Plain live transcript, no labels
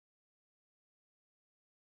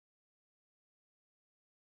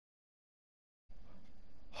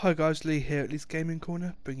Hi guys, Lee here at Lee's Gaming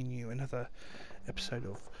Corner, bringing you another episode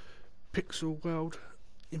of Pixel World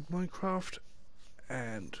in Minecraft,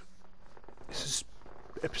 and this is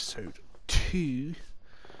episode 2,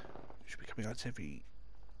 which will be coming out every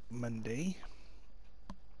Monday.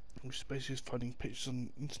 I'm just basically just finding pictures on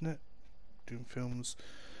the internet, doing films,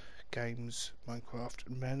 games, Minecraft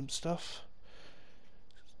and random stuff,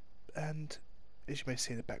 and as you may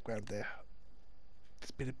see in the background there, there's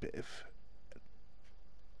been a bit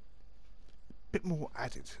more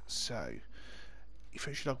added, so if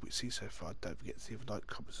you actually like what you see so far, don't forget to leave a like,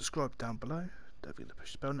 comment, subscribe down below. Don't forget to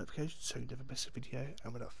push the bell notification so you never miss a video.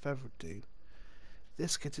 And without further ado,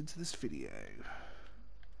 let's get into this video.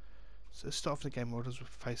 So let's start off the game world as we're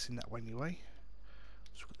facing that way anyway.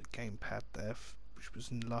 So we've got the gamepad there, which was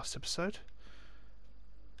in the last episode.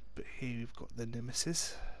 But here we've got the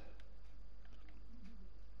Nemesis.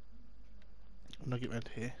 When I get around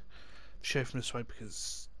here, show you from this way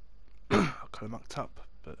because I kind of mucked up,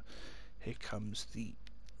 but here comes the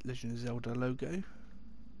Legend of Zelda logo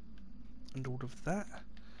and all of that.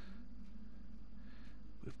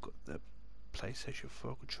 We've got the PlayStation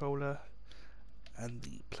 4 controller and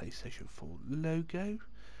the PlayStation 4 logo.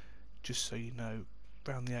 Just so you know,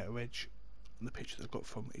 around the outer edge on the picture that I've got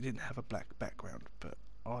from it didn't have a black background, but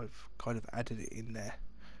I've kind of added it in there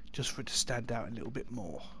just for it to stand out a little bit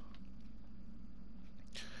more.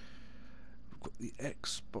 We've got the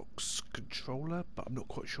Xbox controller, but I'm not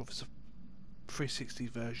quite sure if it's a 360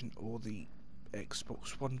 version or the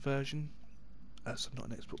Xbox One version, as I'm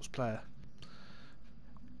not an Xbox player,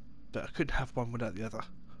 but I couldn't have one without the other,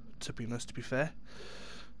 to be honest, to be fair.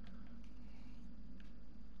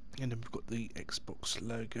 And then we've got the Xbox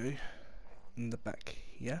logo in the back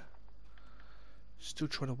here. Still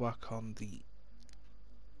trying to work on the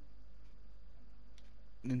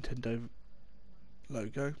Nintendo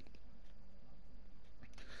logo.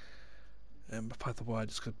 And by the way,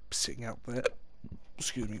 just going to be sitting out there.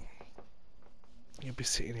 Excuse me. You'll be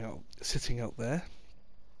sitting out there.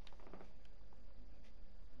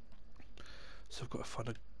 So I've got to find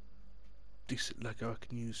a decent logo I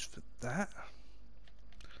can use for that.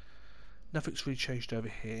 Nothing's really changed over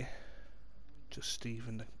here. Just Steve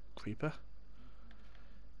and the Creeper.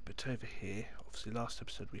 But over here, obviously last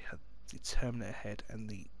episode we had the Terminator head and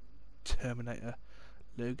the Terminator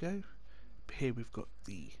logo. But here we've got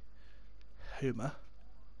the Homer.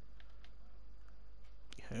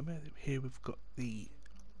 Here we've got the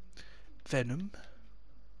Venom,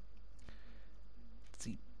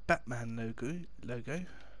 the Batman logo,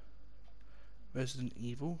 Resident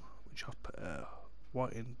Evil, which I've put a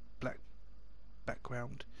white and black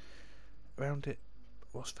background around it,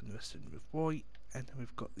 whilst for the rest of it with white, and then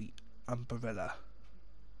we've got the umbrella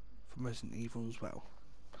from Resident Evil as well.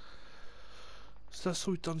 So that's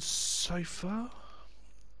all we've done so far.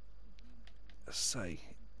 Let's say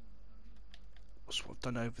that's what I've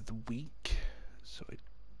done over the week, so I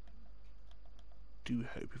do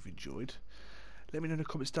hope you've enjoyed. Let me know in the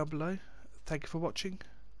comments down below. Thank you for watching,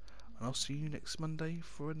 and I'll see you next Monday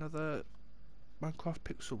for another Minecraft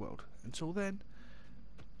Pixel World. Until then,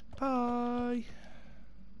 bye.